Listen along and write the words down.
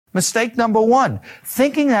Mistake number one,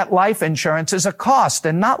 thinking that life insurance is a cost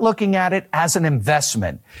and not looking at it as an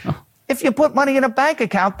investment. If you put money in a bank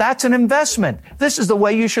account, that's an investment. This is the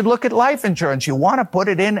way you should look at life insurance. You want to put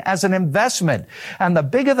it in as an investment. And the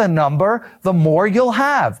bigger the number, the more you'll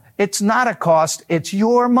have. It's not a cost. It's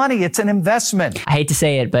your money. It's an investment. I hate to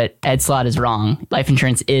say it, but Ed Slott is wrong. Life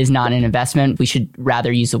insurance is not an investment. We should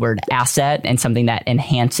rather use the word asset and something that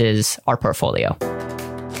enhances our portfolio.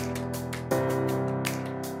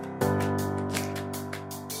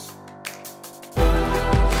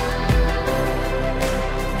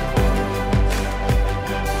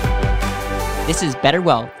 This is Better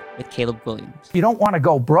Wealth with Caleb Williams. You don't want to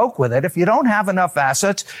go broke with it. If you don't have enough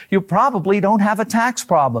assets, you probably don't have a tax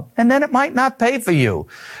problem. And then it might not pay for you.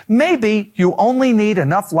 Maybe you only need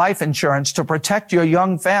enough life insurance to protect your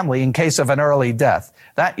young family in case of an early death.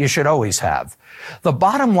 That you should always have. The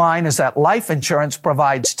bottom line is that life insurance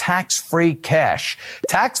provides tax-free cash.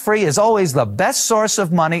 Tax-free is always the best source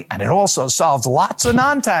of money, and it also solves lots of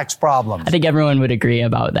non-tax problems. I think everyone would agree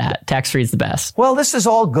about that. Tax-free is the best. Well, this is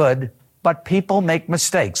all good. But people make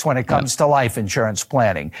mistakes when it comes to life insurance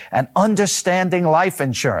planning and understanding life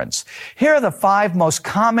insurance. Here are the 5 most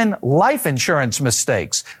common life insurance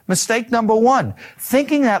mistakes. Mistake number 1,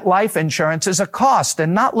 thinking that life insurance is a cost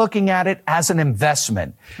and not looking at it as an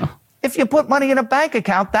investment. If you put money in a bank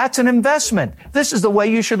account, that's an investment. This is the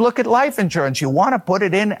way you should look at life insurance. You want to put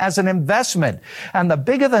it in as an investment. And the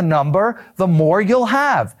bigger the number, the more you'll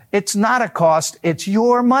have. It's not a cost. It's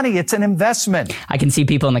your money. It's an investment. I can see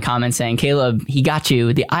people in the comments saying, Caleb, he got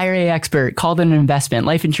you. The IRA expert called it an investment.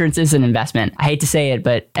 Life insurance is an investment. I hate to say it,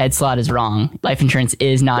 but Ed Slott is wrong. Life insurance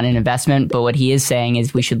is not an investment, but what he is saying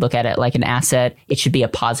is we should look at it like an asset. It should be a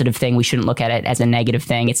positive thing. We shouldn't look at it as a negative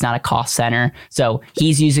thing. It's not a cost center. So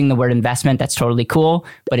he's using the word investment. That's totally cool,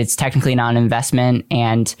 but it's technically not an investment,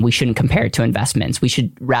 and we shouldn't compare it to investments. We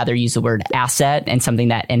should rather use the word asset and something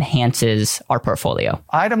that enhances our portfolio.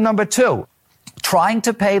 Item number 2, trying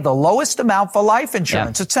to pay the lowest amount for life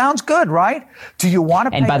insurance. It sounds good, right? Do you want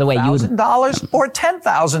to pay $1,000 or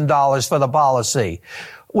 $10,000 for the policy?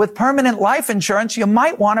 With permanent life insurance, you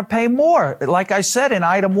might want to pay more. Like I said in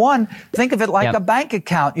item 1, think of it like a bank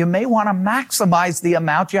account. You may want to maximize the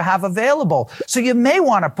amount you have available. So you may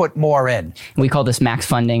want to put more in. We call this max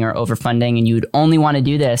funding or overfunding, and you'd only want to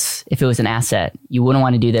do this if it was an asset. You wouldn't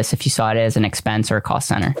want to do this if you saw it as an expense or a cost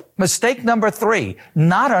center. Mistake number 3,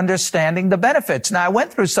 not understanding the benefits. Now, I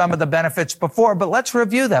went through some of the benefits before, but let's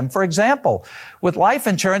review them. For example, with life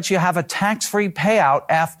insurance, you have a tax-free payout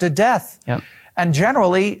after death. And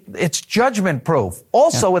generally, it's judgment proof.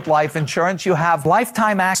 Also with life insurance, you have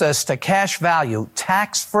lifetime access to cash value,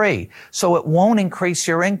 tax-free, so it won't increase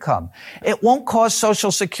your income. It won't cause Social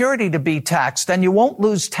Security to be taxed, and you won't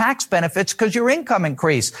lose tax benefits because your income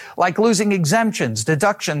increased, like losing exemptions,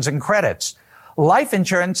 deductions, and credits. Life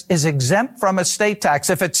insurance is exempt from estate tax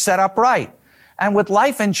if it's set up right. And with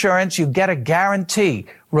life insurance, you get a guarantee,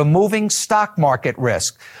 removing stock market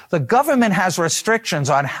risk. The government has restrictions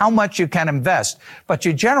on how much you can invest, but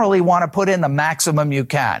you generally want to put in the maximum you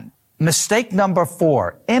can. Mistake number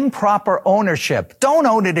 4, improper ownership. Don't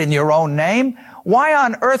own it in your own name. Why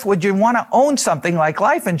on earth would you want to own something like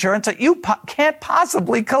life insurance that you can't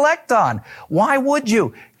possibly collect on? Why would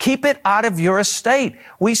you? Keep it out of your estate.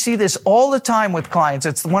 We see this all the time with clients.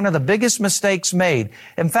 It's one of the biggest mistakes made.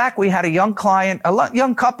 In fact, we had a young client,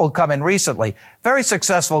 young couple come in recently, very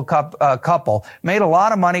successful couple, made a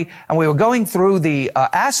lot of money, and we were going through the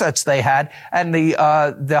assets they had, and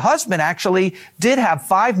the husband actually did have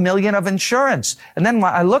 $5 million of insurance. And then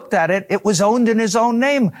when I looked at it, it was owned in his own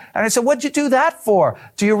name. And I said, what'd you do that for?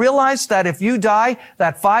 Do you realize that if you die,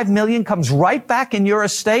 that $5 million comes right back in your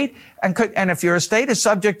estate? And if your estate is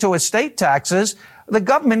subject to estate taxes, the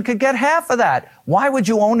government could get half of that. Why would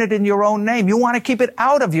you own it in your own name? You want to keep it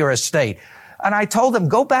out of your estate. And I told them,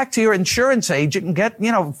 go back to your insurance agent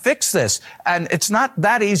and fix this. And it's not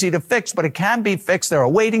that easy to fix, but it can be fixed. There are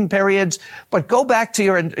waiting periods, but go back to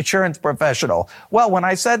your insurance professional. Well, when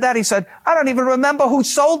I said that, he said, I don't even remember who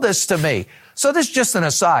sold this to me. So this is just an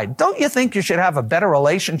aside. Don't you think you should have a better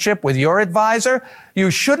relationship with your advisor?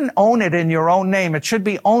 You shouldn't own it in your own name. It should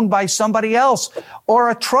be owned by somebody else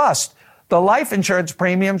or a trust. The life insurance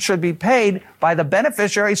premium should be paid by the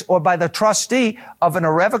beneficiaries or by the trustee of an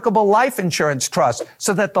irrevocable life insurance trust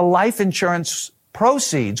so that the life insurance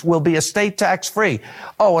proceeds will be estate tax free.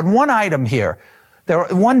 Oh, and one item here.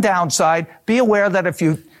 One downside, be aware that if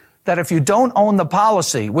you don't own the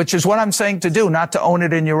policy, which is what I'm saying to do, not to own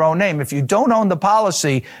it in your own name. If you don't own the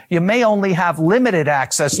policy, you may only have limited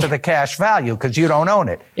access to the cash value because you don't own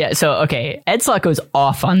it. Yeah. So, okay. Ed Slott goes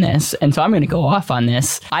off on this. And so I'm going to go off on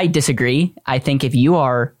this. I disagree. I think if you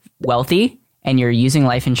are wealthy and you're using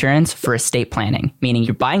life insurance for estate planning, meaning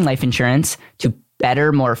you're buying life insurance to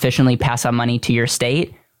better, more efficiently pass on money to your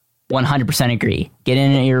estate, 100% agree. Get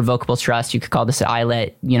in an irrevocable trust. You could call this an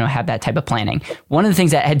ILET, have that type of planning. One of the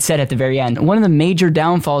things that Ed said at the very end, one of the major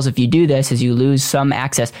downfalls if you do this is you lose some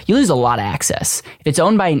access. You lose a lot of access. If it's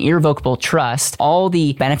owned by an irrevocable trust, all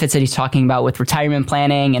the benefits that he's talking about with retirement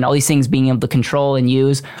planning and all these things being able to control and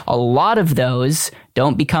use, a lot of those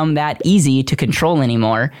don't become that easy to control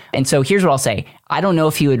anymore. And so here's what I'll say. I don't know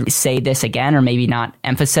if he would say this again or maybe not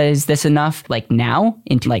emphasize this enough now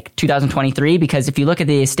into 2023, because if you look at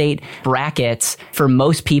the estate brackets for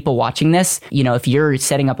most people watching this, if you're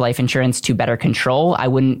setting up life insurance to better control, I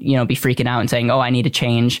wouldn't, be freaking out and saying, oh, I need to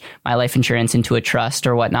change my life insurance into a trust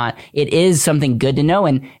or whatnot. It is something good to know.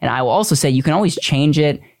 And I will also say you can always change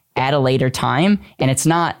it at a later time, and it's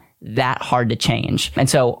not that hard to change. And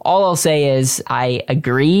so all I'll say is I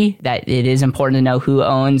agree that it is important to know who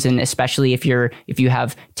owns, and especially if you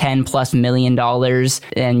have $10+ million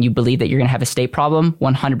and you believe that you're going to have a estate problem,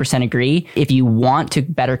 100% agree. If you want to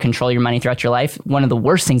better control your money throughout your life, one of the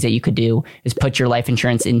worst things that you could do is put your life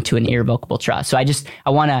insurance into an irrevocable trust. So I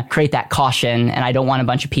want to create that caution, and I don't want a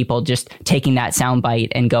bunch of people just taking that soundbite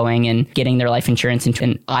and going and getting their life insurance into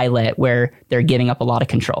an ILET where they're giving up a lot of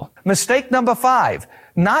control. Mistake number 5.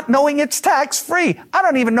 Not knowing it's tax-free. I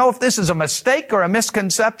don't even know if this is a mistake or a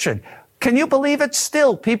misconception. Can you believe it?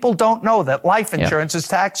 Still, people don't know that life insurance is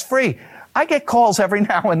tax-free. I get calls every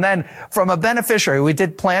now and then from a beneficiary. We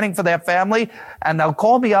did planning for their family, and they'll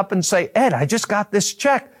call me up and say, Ed, I just got this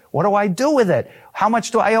check. What do I do with it? How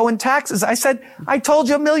much do I owe in taxes? I said, I told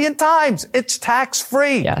you 1,000,000 times. It's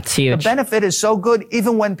tax-free. Yeah, it's huge. The benefit is so good,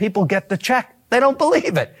 even when people get the check, they don't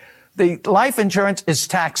believe it. The life insurance is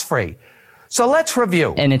tax-free. So let's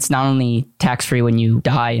review. And it's not only tax-free when you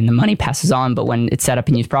die and the money passes on, but when it's set up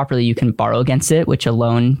and used properly, you can borrow against it, which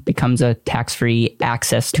alone becomes a tax-free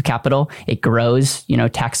access to capital. It grows,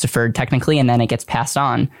 tax-deferred technically, and then it gets passed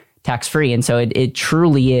on tax-free. And so it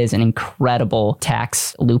truly is an incredible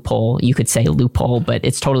tax loophole. You could say loophole, but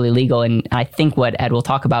it's totally legal. And I think what Ed will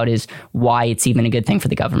talk about is why it's even a good thing for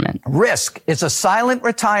the government. Risk is a silent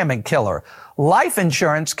retirement killer. Life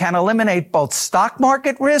insurance can eliminate both stock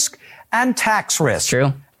market risk and tax risk.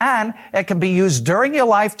 True. And it can be used during your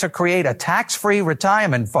life to create a tax-free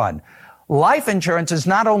retirement fund. Life insurance is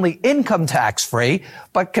not only income tax-free,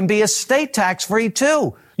 but can be estate tax-free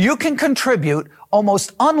too. You can contribute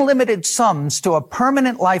almost unlimited sums to a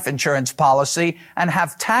permanent life insurance policy and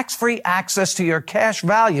have tax-free access to your cash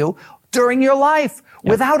value during your life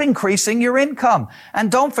without increasing your income.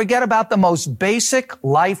 And don't forget about the most basic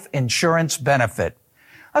life insurance benefit.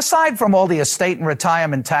 Aside from all the estate and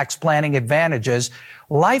retirement tax planning advantages,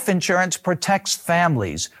 life insurance protects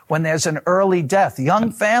families when there's an early death,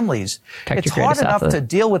 young families. It's hard enough to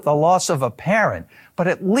deal with the loss of a parent, but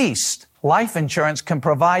at least life insurance can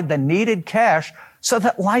provide the needed cash so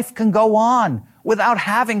that life can go on without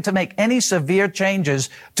having to make any severe changes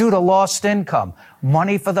due to lost income.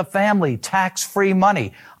 Money for the family, tax-free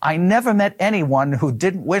money. I never met anyone who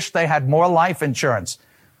didn't wish they had more life insurance,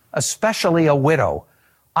 especially a widow.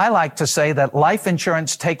 I like to say that life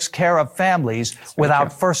insurance takes care of families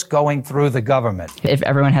without first going through the government. If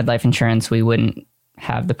everyone had life insurance, we wouldn't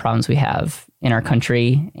have the problems we have in our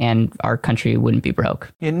country, and our country wouldn't be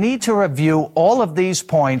broke. You need to review all of these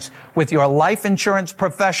points with your life insurance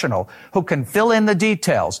professional who can fill in the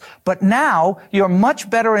details. But now you're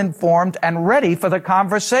much better informed and ready for the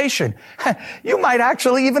conversation. You might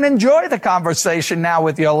actually even enjoy the conversation now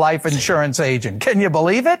with your life insurance agent. Can you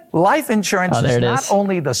believe it? Life insurance is not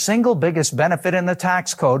only the single biggest benefit in the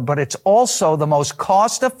tax code, but it's also the most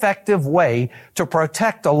cost-effective way to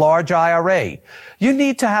protect a large IRA. You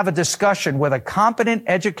need to have a discussion with a competent,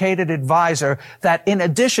 educated advisor that, in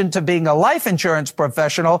addition to being a life insurance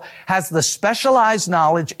professional, has the specialized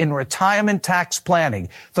knowledge in retirement tax planning.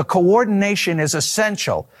 The coordination is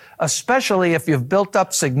essential, especially if you've built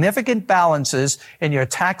up significant balances in your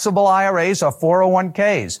taxable IRAs or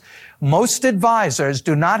 401ks. Most advisors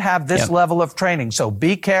do not have this level of training, so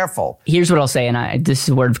be careful. Here's what I'll say, and this is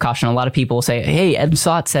a word of caution. A lot of people will say, hey, Ed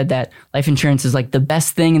Slott said that life insurance is like the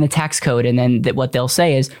best thing in the tax code. And then what they'll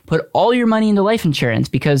say is put all your money into life insurance,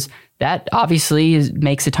 because that obviously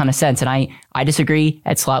makes a ton of sense. And I disagree.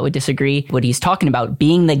 Ed Slott would disagree. What he's talking about,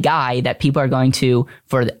 being the guy that people are going to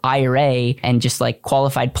for the IRA and just like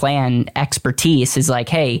qualified plan expertise, is like,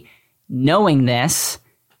 hey, knowing this,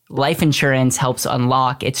 life insurance helps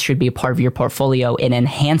unlock, it should be a part of your portfolio. It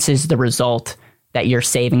enhances the result that you're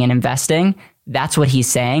saving and investing. That's what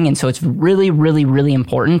he's saying. And so it's really, really, really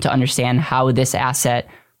important to understand how this asset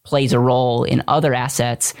plays a role in other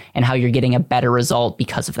assets and how you're getting a better result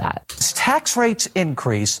because of that. As tax rates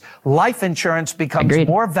increase, life insurance becomes Agreed.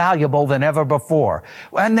 more valuable than ever before.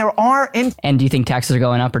 And there are And do you think taxes are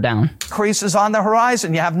going up or down? increases on the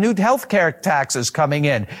horizon. You have new healthcare taxes coming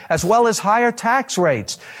in, as well as higher tax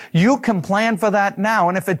rates. You can plan for that now.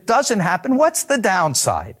 And if it doesn't happen, what's the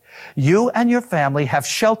downside? You and your family have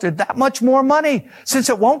sheltered that much more money since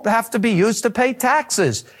it won't have to be used to pay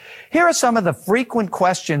taxes. Here are some of the frequent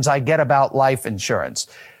questions I get about life insurance.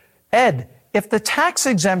 Ed, if the tax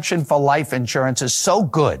exemption for life insurance is so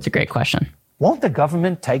good, It's a great question. won't the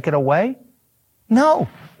government take it away? No.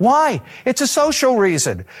 Why? It's a social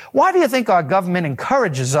reason. Why do you think our government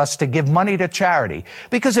encourages us to give money to charity?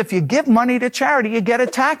 Because if you give money to charity, you get a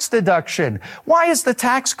tax deduction. Why is the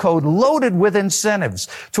tax code loaded with incentives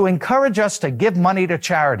to encourage us to give money to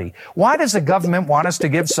charity? Why does the government want us to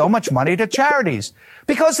give so much money to charities?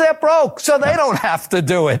 Because they're broke, so they don't have to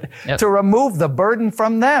do it, to remove the burden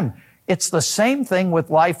from them. It's the same thing with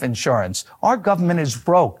life insurance. Our government is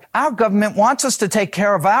broke. Our government wants us to take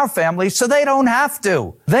care of our families so they don't have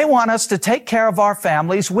to. They want us to take care of our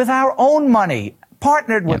families with our own money,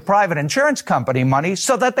 partnered with private insurance company money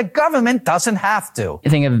so that the government doesn't have to. I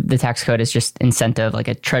think of the tax code as just incentive, like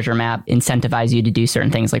a treasure map, incentivize you to do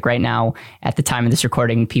certain things. Like right now, at the time of this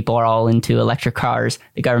recording, people are all into electric cars.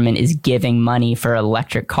 The government is giving money for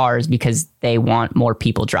electric cars because they want more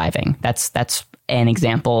people driving. That's an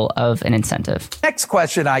example of an incentive. Next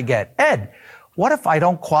question I get, Ed, what if I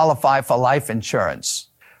don't qualify for life insurance?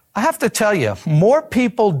 I have to tell you, more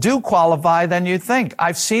people do qualify than you think.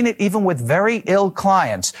 I've seen it even with very ill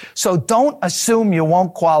clients. So don't assume you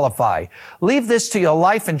won't qualify. Leave this to your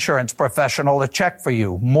life insurance professional to check for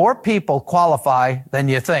you. More people qualify than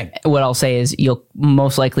you think. What I'll say is you'll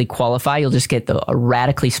most likely qualify. You'll just get a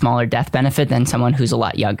radically smaller death benefit than someone who's a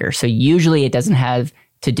lot younger. So usually it doesn't have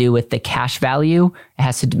to do with the cash value. It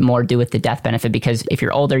has to more do with the death benefit, because if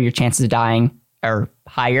you're older, your chances of dying are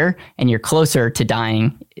higher and you're closer to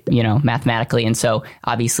dying, mathematically. And so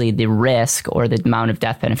obviously the risk or the amount of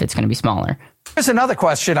death benefit is going to be smaller. Here's another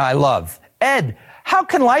question I love. Ed, how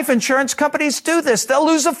can life insurance companies do this? They'll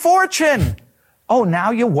lose a fortune. Oh,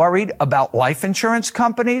 now you're worried about life insurance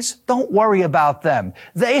companies? Don't worry about them.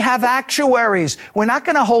 They have actuaries. We're not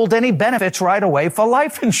going to hold any benefits right away for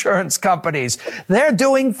life insurance companies. They're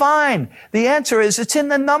doing fine. The answer is it's in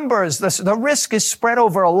the numbers. The risk is spread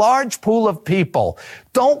over a large pool of people.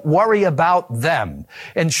 Don't worry about them.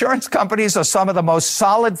 Insurance companies are some of the most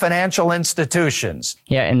solid financial institutions.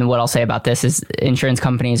 Yeah, and what I'll say about this is insurance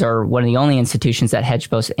companies are one of the only institutions that hedge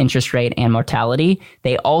both interest rate and mortality.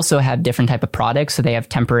 They also have different type of products. So they have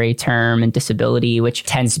temporary term and disability, which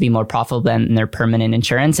tends to be more profitable than their permanent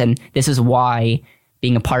insurance. And this is why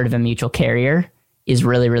being a part of a mutual carrier is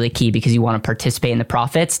really, really key, because you want to participate in the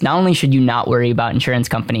profits. Not only should you not worry about insurance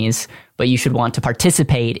companies, but you should want to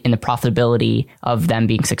participate in the profitability of them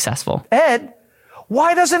being successful. Ed,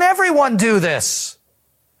 why doesn't everyone do this?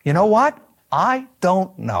 You know what? I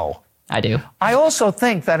don't know. I do. I also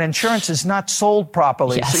think that insurance is not sold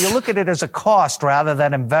properly. Yes. So you look at it as a cost rather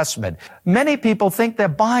than investment. Many people think they're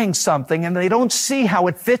buying something and they don't see how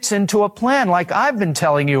it fits into a plan like I've been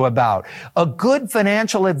telling you about. A good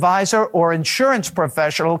financial advisor or insurance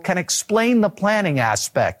professional can explain the planning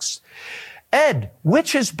aspects. Ed,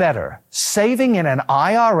 which is better, saving in an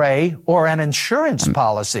IRA or an insurance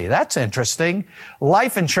policy? That's interesting.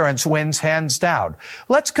 Life insurance wins hands down.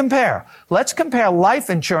 Let's compare. Let's compare life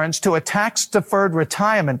insurance to a tax-deferred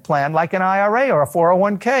retirement plan like an IRA or a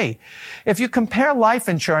 401k. If you compare life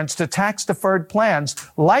insurance to tax-deferred plans,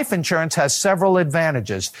 life insurance has several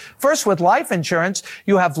advantages. First, with life insurance,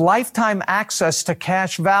 you have lifetime access to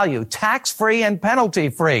cash value, tax-free and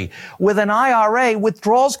penalty-free. With an IRA,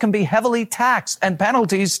 withdrawals can be heavily taxed and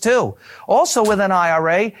penalties too. Also with an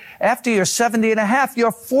IRA, after you're 70 and a half,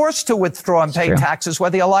 you're forced to withdraw and pay taxes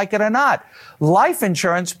whether you like it or not. Life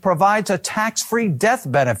insurance provides a tax-free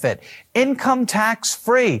death benefit, income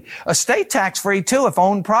tax-free, estate tax-free too if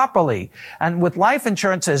owned properly. And with life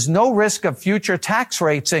insurance, there's no risk of future tax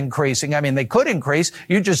rates increasing. I mean, they could increase,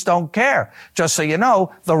 you just don't care. Just so you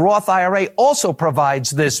know, the Roth IRA also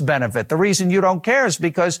provides this benefit. The reason you don't care is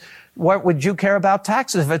because what would you care about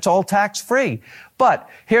taxes if it's all tax-free? But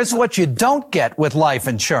here's what you don't get with life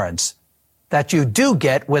insurance that you do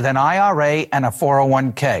get with an IRA and a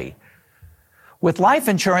 401k. With life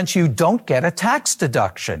insurance, you don't get a tax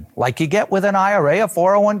deduction like you get with an IRA or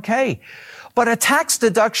 401k. But a tax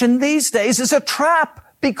deduction these days is a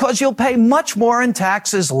trap because you'll pay much more in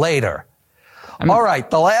taxes later. All right,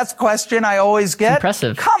 the last question I always get.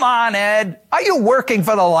 Impressive. Come on, Ed. Are you working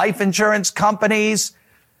for the life insurance companies?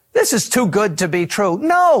 This is too good to be true.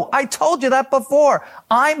 No, I told you that before.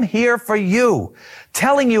 I'm here for you,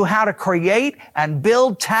 telling you how to create and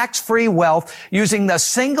build tax-free wealth using the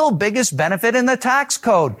single biggest benefit in the tax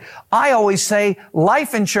code. I always say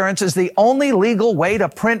life insurance is the only legal way to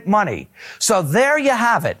print money. So there you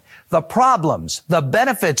have it. The problems, the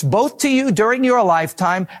benefits, both to you during your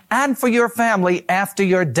lifetime and for your family after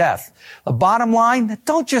your death. The bottom line,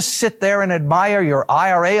 don't just sit there and admire your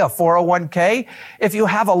IRA or 401k. If you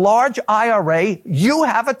have a large IRA, you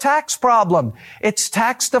have a tax problem. It's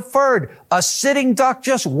tax deferred, a sitting duck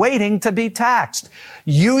just waiting to be taxed.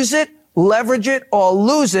 Use it, leverage it, or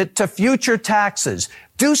lose it to future taxes.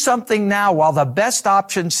 Do something now while the best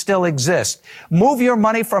options still exist. Move your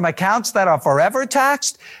money from accounts that are forever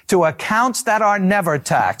taxed to accounts that are never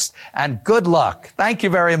taxed. And good luck. Thank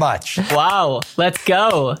you very much. Wow. Let's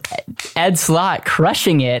go. Ed Slott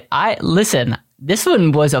crushing it. Listen, this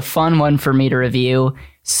one was a fun one for me to review.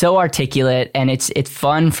 So articulate, and it's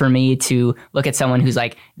fun for me to look at someone who's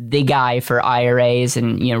like the guy for IRAs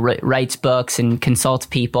and, writes books and consults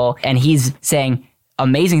people. And he's saying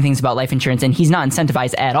amazing things about life insurance, and he's not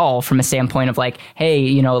incentivized at all from a standpoint of like,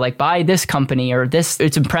 hey, buy this company or this.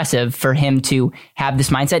 It's impressive for him to have this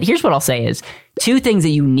mindset. Here's what I'll say is 2 things that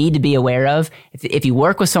you need to be aware of. If you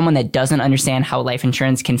work with someone that doesn't understand how life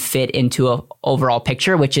insurance can fit into an overall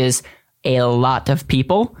picture, which is a lot of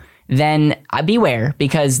people, then beware,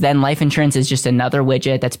 because then life insurance is just another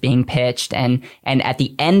widget that's being pitched. And at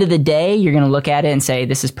the end of the day, you're going to look at it and say,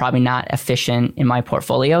 this is probably not efficient in my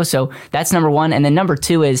portfolio. So that's number 1. And then number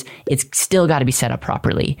 2 is it's still got to be set up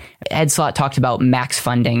properly. Ed Slott talked about max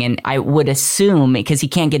funding, and I would assume, because he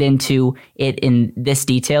can't get into it in this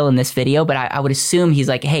detail in this video, but I would assume he's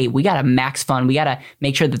like, hey, we got to max fund. We got to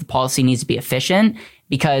make sure that the policy needs to be efficient,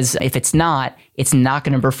 because if it's not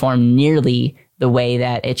going to perform nearly the way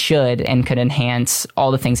that it should and could enhance all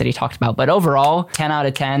the things that he talked about. But overall, 10 out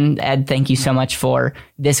of 10. Ed, thank you so much for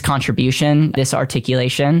this contribution, this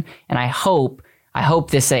articulation. And I hope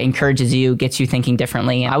this encourages you, gets you thinking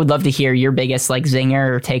differently. I would love to hear your biggest zinger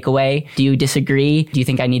or takeaway. Do you disagree? Do you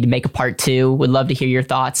think I need to make a part 2? Would love to hear your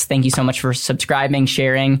thoughts. Thank you so much for subscribing,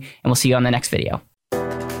 sharing, and we'll see you on the next video.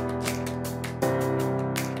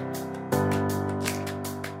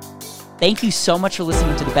 Thank you so much for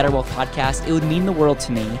listening to the Better Wealth Podcast. It would mean the world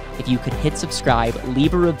to me if you could hit subscribe,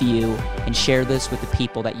 leave a review, and share this with the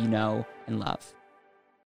people that you know and love.